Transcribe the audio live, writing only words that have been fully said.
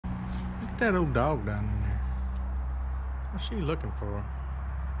that old dog down in there? What's she looking for?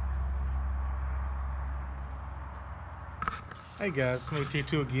 Hey guys, me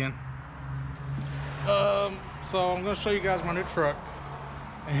T2 again. So I'm gonna show you guys my new truck,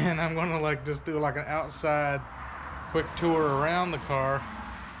 and I'm gonna like just do like an outside quick tour around the car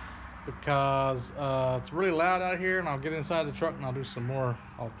because it's really loud out here, and I'll get inside the truck and I'll do some more.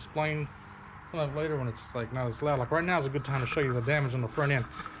 I'll explain some of it later when it's like not as loud. Like right now is a good time to show you the damage on the front end.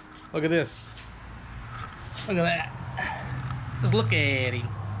 Look at this. Look at that. Just look at him.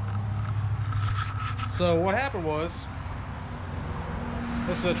 So what happened was,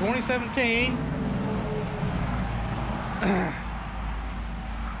 this is a 2017.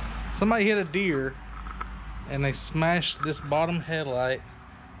 Somebody hit a deer and they smashed this bottom headlight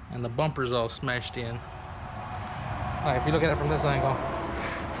and the bumper's all smashed in. Alright, if you look at it from this angle,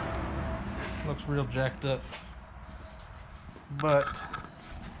 it looks real jacked up. But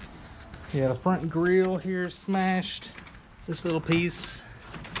yeah, the front grille here is smashed. This little piece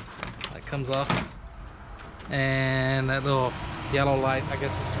that comes off, and that little yellow light, I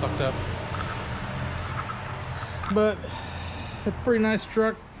guess, is fucked up. But it's a pretty nice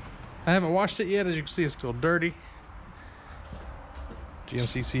truck. I haven't washed it yet. As you can see, it's still dirty.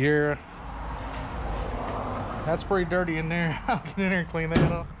 GMC Sierra. That's pretty dirty in there. I'll get in there and clean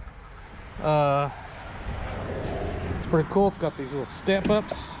that up. It's pretty cool. It's got these little step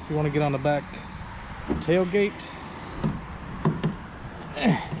ups if you want to get on the back tailgate.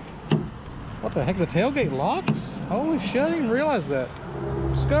 What the heck? The tailgate locks? Holy shit, I didn't even realize that.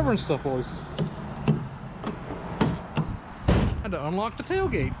 Discovering stuff, boys. Had to unlock the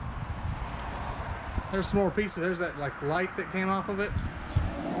tailgate. There's some more pieces. There's that like light that came off of it.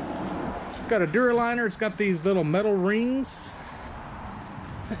 It's got a Duraliner. It's got these little metal rings.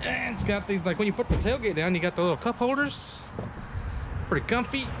 And it's got these, like when you put the tailgate down, you got the little cup holders. Pretty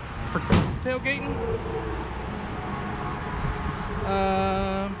comfy for tailgating.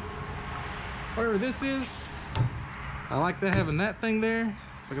 Whatever this is, I like that, having that thing there,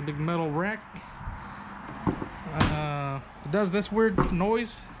 like a big metal rack. It does this weird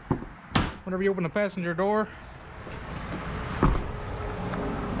noise whenever you open the passenger door.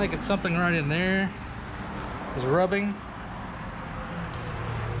 I think it's something right in there is rubbing.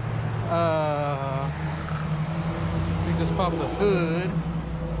 You just pop the hood.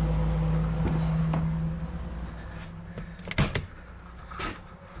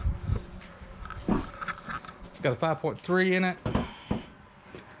 It's got a 5.3 in it.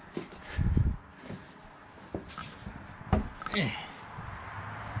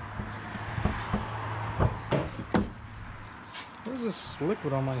 Where's this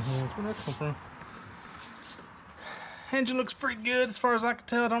liquid on my hands? Where'd that come from? Engine looks pretty good as far as I can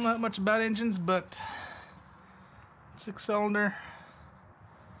tell. I don't know that much about engines, but 6-cylinder.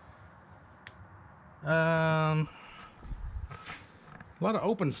 A lot of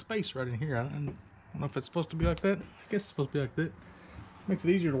open space right in here. I don't know if it's supposed to be like that. I guess it's supposed to be like that. Makes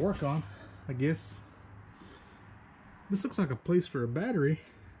it easier to work on, I guess. This looks like a place for a battery.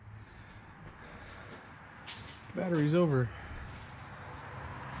 Battery's over.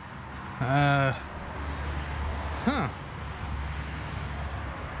 Huh.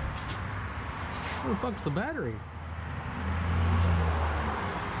 Where the fuck's the battery?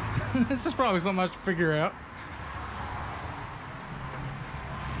 This is probably something I should figure out.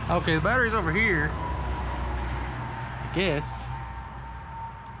 Okay, the battery's over here, I guess.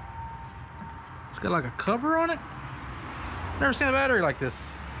 It's got like a cover on it. Never seen a battery like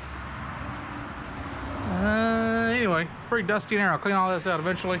this. Anyway, pretty dusty in there. I'll clean all this out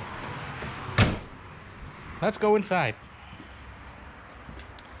eventually. Let's go inside.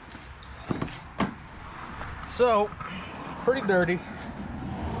 So, pretty dirty.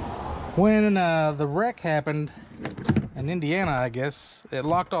 When the wreck happened in Indiana, I guess, it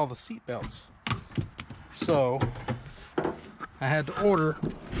locked all the seat belts. So, I had to order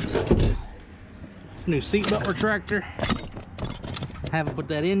this new seat belt retractor. I haven't put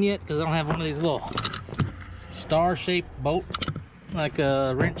that in yet because I don't have one of these little star-shaped bolt, like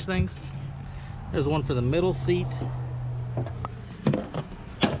wrench things. There's one for the middle seat.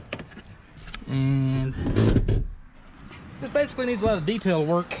 And this basically needs a lot of detail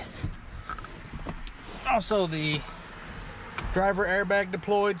work. Also, the driver airbag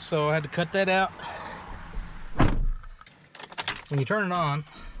deployed, so I had to cut that out. When you turn it on,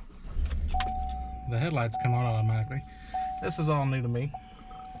 the headlights come on automatically. This is all new to me.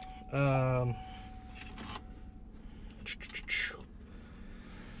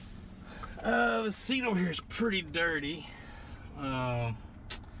 The seat over here is pretty dirty.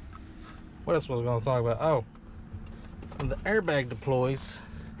 What else was I going to talk about? Oh, when the airbag deploys,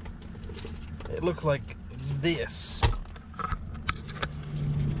 it looks like this.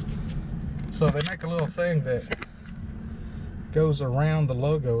 So they make a little thing that goes around the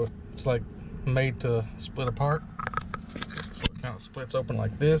logo. It's like made to split apart. So it kind of splits open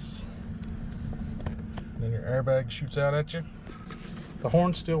like this. Then your airbag shoots out at you. The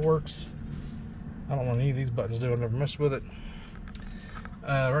horn still works. I don't know what any of these buttons do. I've never messed with it.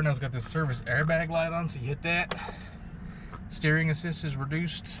 Right now it's got this service airbag light on, so you hit that. Steering assist is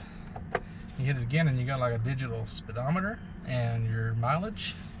reduced. You hit it again and you got like a digital speedometer and your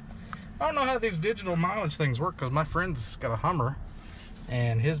mileage. I don't know how these digital mileage things work, because my friend's got a Hummer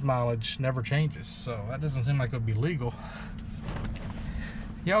and his mileage never changes, so that doesn't seem like it would be legal.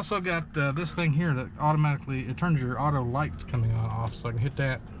 You also got this thing here that automatically, it turns your auto lights coming on off, so I can hit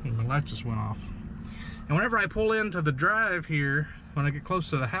that and my light just went off. And whenever I pull into the drive here, when I get close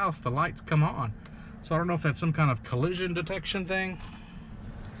to the house, the lights come on. So I don't know if that's some kind of collision detection thing,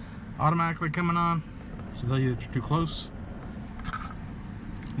 automatically coming on, so tell you that you're too close.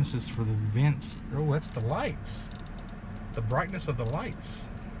 This is for the vents. Oh, that's the lights. The brightness of the lights.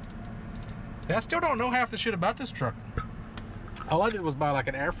 See, I still don't know half the shit about this truck. All I did was buy like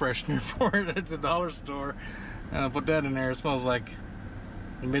an air freshener for it at the dollar store, and I put that in there. It smells like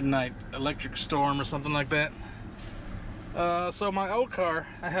Midnight Electric Storm or something like that. So my old car,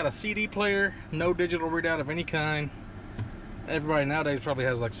 I had a CD player, no digital readout of any kind. Everybody nowadays probably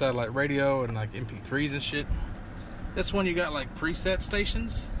has like satellite radio and like MP3s and shit. This one you got like preset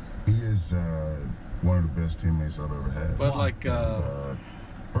stations. He is one of the best teammates I've ever had. But like,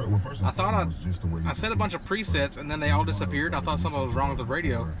 well, first I thought just the way I set a bunch of presets and then they all disappeared. I thought something was wrong with the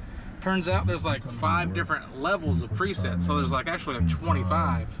radio. Turns out there's like 5 different levels of presets, so there's like actually like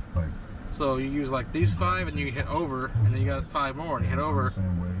 25. So you use like these 5 and you hit over, and then you got 5 more, and you hit over,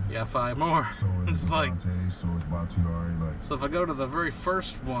 you got 5 more. It's like, so if I go to the very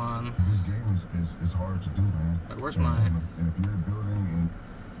first one, this game is hard to do, man. Like, where's mine? And if you're building and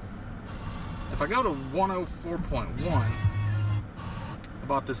if I go to 104.1, I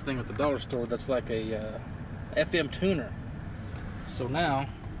bought this thing at the dollar store that's like a FM tuner. So now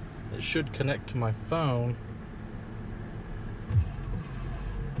it should connect to my phone.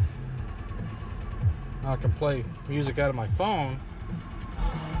 I can play music out of my phone.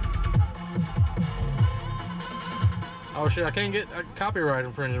 Oh shit, I can't get a copyright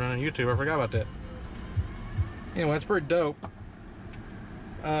infringement on YouTube. I forgot about that. Anyway, it's pretty dope.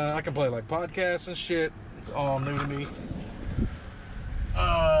 I can play like podcasts and shit. It's all new to me.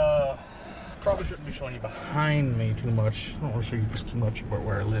 Probably shouldn't be showing you behind me too much. I don't want to show you just too much about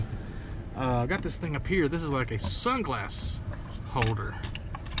where I live. I got this thing up here. This is like a sunglass holder.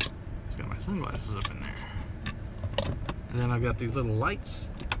 It's got my sunglasses up in there. And then I've got these little lights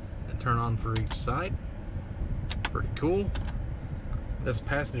that turn on for each side. Pretty cool. This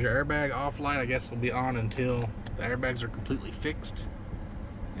passenger airbag off light, I guess, will be on until the airbags are completely fixed.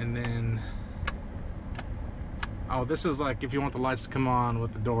 And then, oh, this is like if you want the lights to come on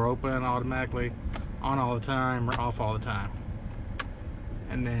with the door open automatically, on all the time or off all the time.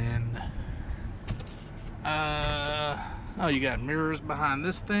 And then, oh, you got mirrors behind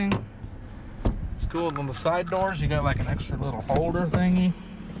this thing. It's cool. On the side doors, you got like an extra little holder thingy,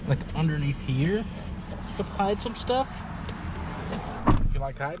 like underneath here, to hide some stuff. If you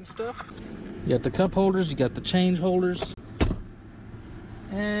like hiding stuff, you got the cup holders, you got the change holders,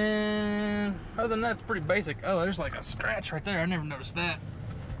 and other than that, it's pretty basic. Oh, there's like a scratch right there. I never noticed that.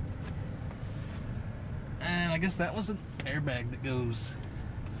 And I guess that was an airbag that goes.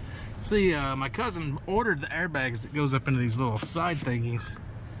 See, my cousin ordered the airbags that goes up into these little side thingies.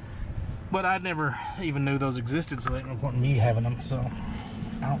 But I never even knew those existed, so they didn't want me having them, so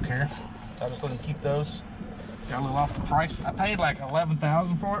I don't care. I just let them keep those. Got a little off the price. I paid like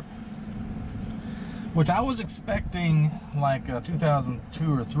 $11,000 for it, which I was expecting like a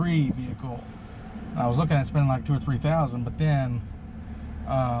 2002 or 3 vehicle. I was looking at spending like $2,000 or $3,000, but then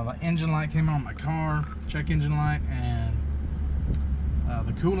the engine light came on my car, check engine light, and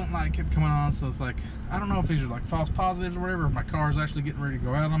the coolant light kept coming on. So it's like, I don't know if these are like false positives or whatever, if my car is actually getting ready to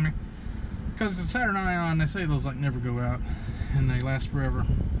go out on me. Because it's a Saturn Ion, they say those like never go out and they last forever.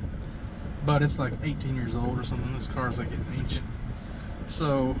 But it's like 18 years old or something. This car's like getting ancient.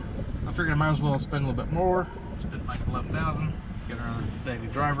 So I figured I might as well spend a little bit more. Spend like $11,000, get another daily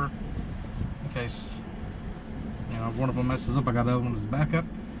driver in case, you know, if one of them messes up, I got the other one as a backup.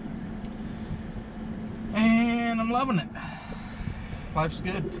 And I'm loving it. Life's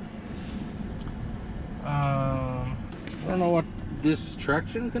good. I don't know what this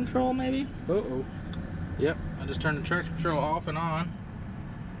traction control maybe. Uh-oh. Yep, I just turned the traction control off and on.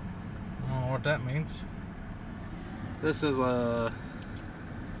 I don't know what that means. This is a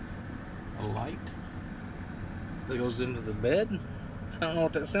a light that goes into the bed. I don't know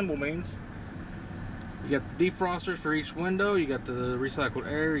what that symbol means. You got the defrosters for each window. You got the recycled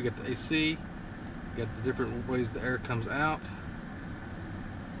air. You got the AC. You got the different ways the air comes out.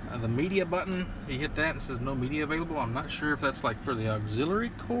 The media button, you hit that and it says no media available. I'm not sure if that's like for the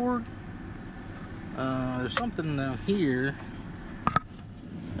auxiliary cord. There's something down here.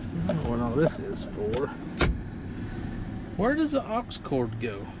 I don't know what all this is for. Where does the aux cord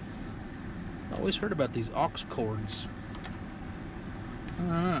go? I always heard about these aux cords. I don't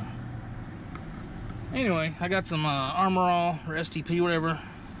know. Anyway, I got some Armor All or STP, whatever.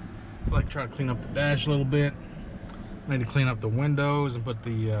 I like to try to clean up the dash a little bit. I need to clean up the windows and put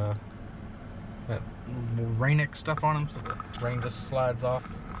the that Rainic stuff on them so the rain just slides off.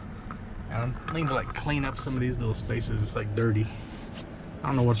 And I need to like clean up some of these little spaces. It's like dirty. I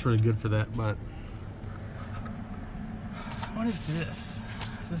don't know what's really good for that, but what is this?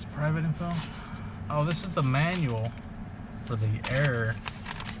 Is this private info? Oh, this is the manual for the air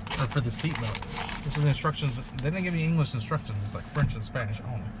or for the seatbelt. This is the instructions. They didn't give me English instructions. It's like French and Spanish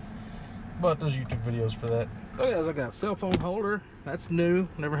only. But there's YouTube videos for that. Oh yeah, I got a cell phone holder. That's new.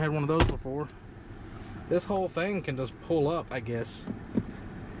 Never had one of those before. This whole thing can just pull up, I guess.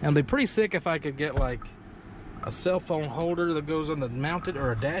 And it'd be pretty sick if I could get like a cell phone holder that goes on the mounted,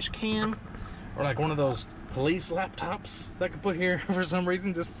 or a dash cam, or like one of those police laptops that I could put here for some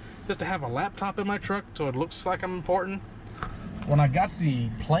reason, just to have a laptop in my truck so it looks like I'm important. When I got the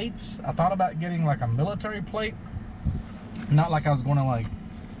plates, I thought about getting like a military plate. Not like I was going to like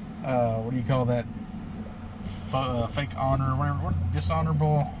what do you call that? Fake honor or whatever.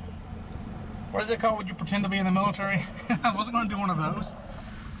 Dishonorable. What is it called when you pretend to be in the military? I wasn't going to do one of those.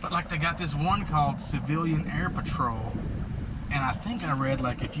 But like they got this one called Civilian Air Patrol. And I think I read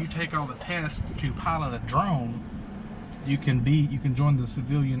like if you take all the tests to pilot a drone, you can join the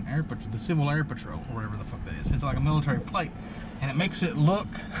Civilian Air Patrol, the Civil Air Patrol, or whatever the fuck that is. It's like a military plate. And it makes it look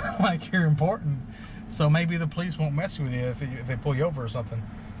like you're important. So maybe the police won't mess with you if they pull you over or something.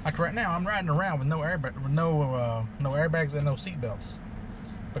 Like right now, I'm riding around with no airbags and no seatbelts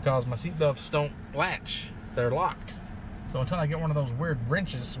because my seatbelts don't latch; they're locked. So until I get one of those weird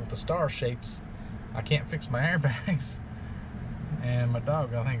wrenches with the star shapes, I can't fix my airbags. And my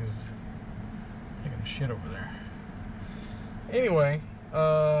dog, I think, is taking a shit over there. Anyway,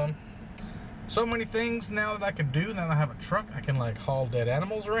 so many things now that I can do. Now that I have a truck, I can like haul dead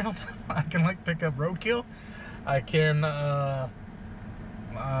animals around. I can like pick up roadkill. I can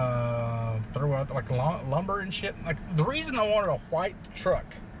throw out like lumber and shit. Like the reason I wanted a white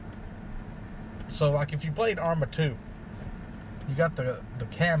truck, so like if you played Arma 2, you got the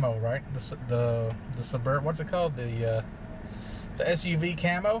camo, right? The Suburban, what's it called? The SUV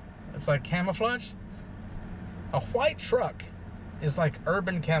camo. It's like camouflage. A white truck is like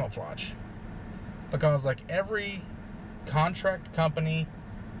urban camouflage, because like every contract company,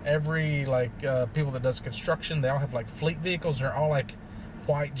 every like people that does construction, they all have like fleet vehicles. They're all like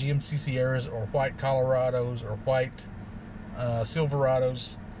white GMC Sierras or white Colorados or white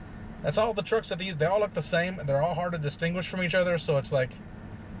Silverados. That's all the trucks that they use. They all look the same. They're all hard to distinguish from each other. So it's like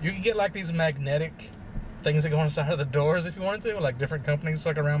you can get like these magnetic things that go on the side of the doors if you wanted to, like different companies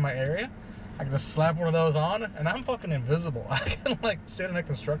like around my area. I can just slap one of those on and I'm fucking invisible. I can like sit in a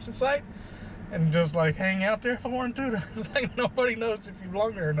construction site and just like hang out there if I wanted to. It's like nobody knows if you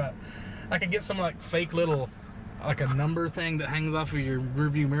belong there or not. I can get some like fake little, like a number thing that hangs off of your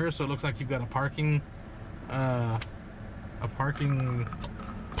rearview mirror so it looks like you've got a parking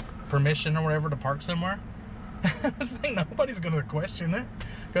permission or whatever to park somewhere. This thing, nobody's gonna question it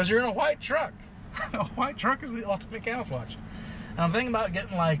because you're in a white truck. A white truck is the ultimate camouflage. And I'm thinking about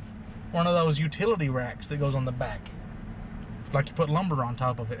getting like one of those utility racks that goes on the back, like you put lumber on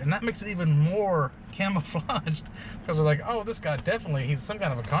top of it, and that makes it even more camouflaged because they're like, oh, this guy definitely, he's some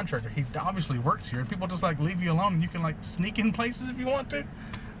kind of a contractor, he obviously works here, and people just like leave you alone and you can like sneak in places if you want to.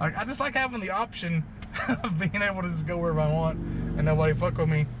 Like I just like having the option of being able to just go wherever I want and nobody fuck with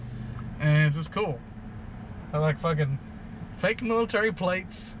me, and it's just cool. I like fucking fake military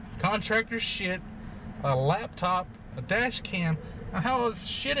plates, contractor shit, a laptop, a dash cam. Now, how all this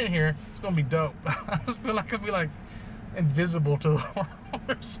shit in here, it's gonna be dope. I just feel like I'll be like invisible to the world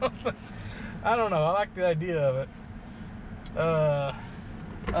or something. I don't know, I like the idea of it.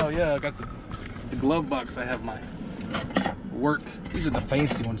 Oh yeah, I got the glove box. I have my work, these are the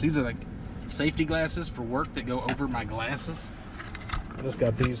fancy ones. These are like safety glasses for work that go over my glasses. I just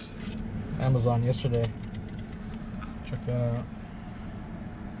got these Amazon yesterday. Check that out.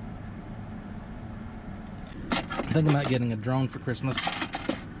 I'm thinking about getting a drone for Christmas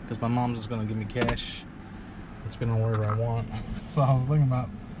because my mom's just gonna give me cash. It's been on wherever I want. So I was thinking about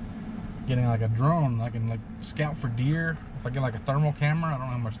getting like a drone. I can like scout for deer. If I get like a thermal camera, I don't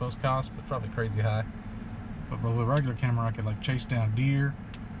know how much those cost, but probably crazy high. But with a regular camera, I could like chase down deer,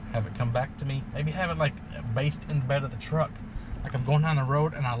 have it come back to me. Maybe have it like based in the bed of the truck. Like I'm going down the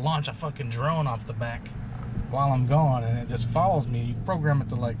road and I launch a fucking drone off the back while I'm gone, and it just follows me. You program it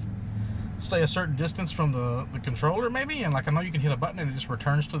to like stay a certain distance from the controller maybe, and like I know you can hit a button and it just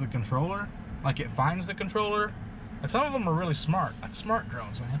returns to the controller. Like it finds the controller. Like some of them are really smart, like smart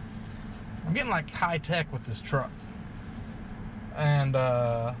drones, man. I'm getting like high tech with this truck. And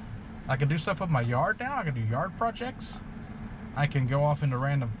I can do stuff with my yard now. I can do yard projects. I can go off into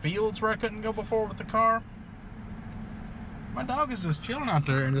random fields where I couldn't go before with the car. My dog is just chilling out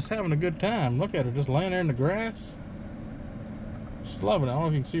there and just having a good time. Look at her, just laying there in the grass. She's loving it. I don't know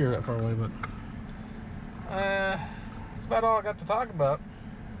if you can see her that far away, but that's about all I got to talk about.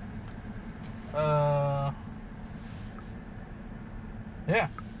 Yeah,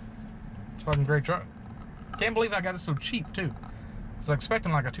 it's a fucking great truck. Can't believe I got it so cheap too. I was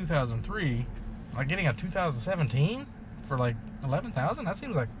expecting like a 2003, like getting a 2017 for like 11,000. That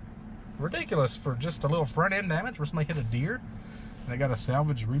seems like ridiculous for just a little front end damage where somebody hit a deer. And they got a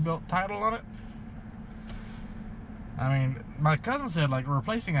salvage rebuilt title on it. I mean, my cousin said like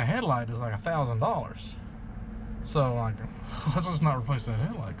replacing a headlight is like $1,000. So like, let's just not replace that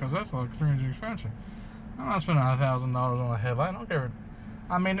headlight because that's like extremely expensive. I'm not spending $1,000 on a headlight. I don't care.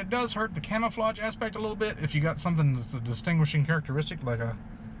 I mean, it does hurt the camouflage aspect a little bit if you got something that's a distinguishing characteristic like a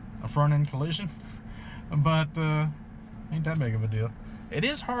front end collision, but ain't that big of a deal. It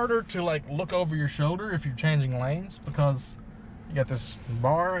is harder to like look over your shoulder if you're changing lanes because you got this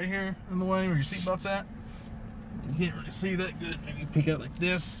bar right here in the way where your seatbelt's at. You can't really see that good. You peek out like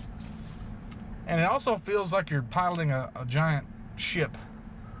this. And it also feels like you're piloting a giant ship.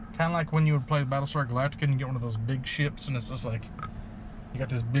 Kind of like when you would play Battlestar Galactica and you get one of those big ships and it's just like, you got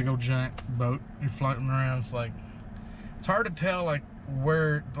this big old giant boat, you're floating around. It's like, it's hard to tell like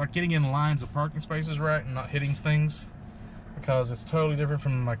where, like getting in lines of parking spaces right and not hitting things because it's totally different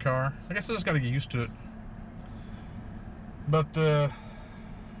from my car. I guess I just got to get used to it. But,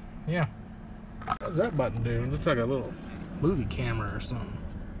 yeah. What does that button do? It looks like a little movie camera or something.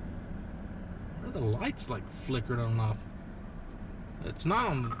 Where are the lights like flickered on and off? It's not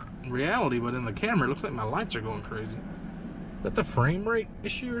on reality, but in the camera, it looks like my lights are going crazy. Is that the frame rate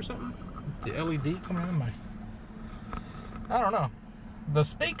issue or something? It's the LED coming in my... I don't know. The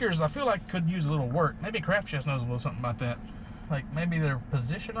speakers, I feel like could use a little work. Maybe Craft Chest knows a little something about that. Like maybe their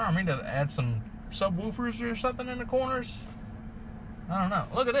positioner. I mean, to add some subwoofers or something in the corners. I don't know.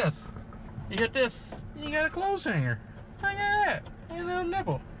 Look at this. You hit this, you got a clothes hanger. Look at that. And a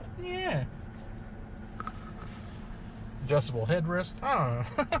nipple. Yeah. Adjustable headrest. I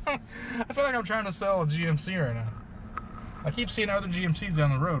don't know. I feel like I'm trying to sell a GMC right now. I keep seeing other GMCs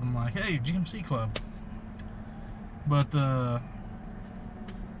down the road. I'm like, hey, GMC club. But, yeah,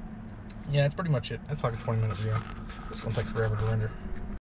 that's pretty much it. That's like a 20-minute video. It's going to take forever to render.